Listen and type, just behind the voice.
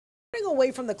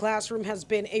away from the classroom has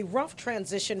been a rough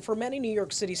transition for many New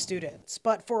York City students.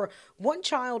 But for one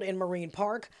child in Marine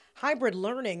Park, hybrid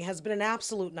learning has been an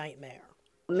absolute nightmare.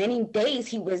 Many days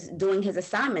he was doing his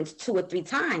assignments 2 or 3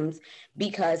 times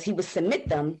because he would submit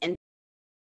them and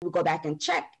we would go back and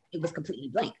check. It was completely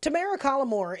blank. Tamara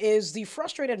Collmore is the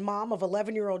frustrated mom of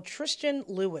 11-year-old Tristan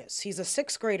Lewis. He's a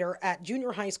 6th grader at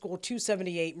Junior High School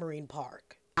 278 Marine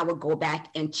Park. I would go back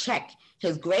and check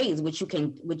his grades, which you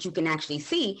can actually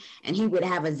see, and he would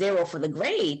have a 0 for the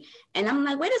grade. And I'm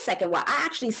like, wait a second, well, I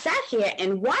actually sat here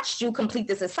and watched you complete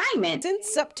this assignment.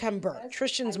 Since September,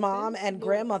 Tristan's mom and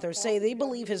grandmother say they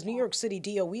believe his New York City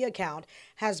DOE account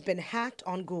has been hacked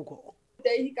on Google. The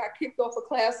day he got kicked off of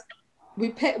class,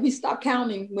 we stopped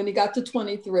counting when he got to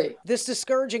 23. This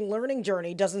discouraging learning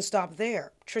journey doesn't stop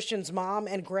there. Tristan's mom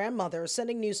and grandmother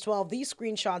sending News 12 these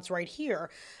screenshots right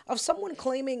here of someone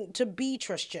claiming to be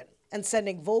Tristan and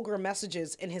sending vulgar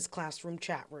messages in his classroom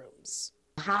chat rooms.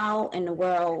 How in the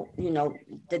world,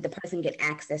 did the person get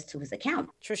access to his account?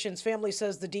 Tristan's family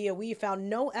says the DOE found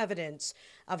no evidence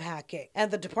of hacking.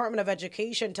 And the Department of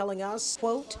Education telling us,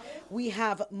 quote, "We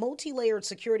have multi-layered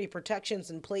security protections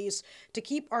in place to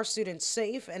keep our students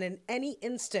safe, and in any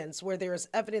instance where there is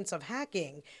evidence of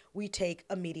hacking, we take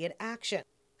immediate action."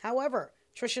 However,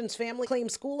 Tristan's family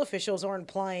claims school officials are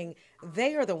implying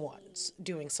they are the ones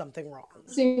doing something wrong.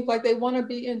 It seems like they want to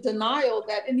be in denial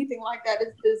that anything like that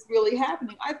is really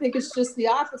happening. I think it's just the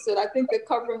opposite. I think they're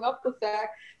covering up the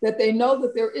fact that they know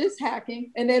that there is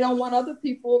hacking and they don't want other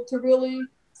people to really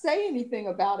say anything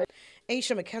about it.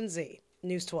 Aisha McKenzie,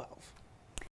 News 12.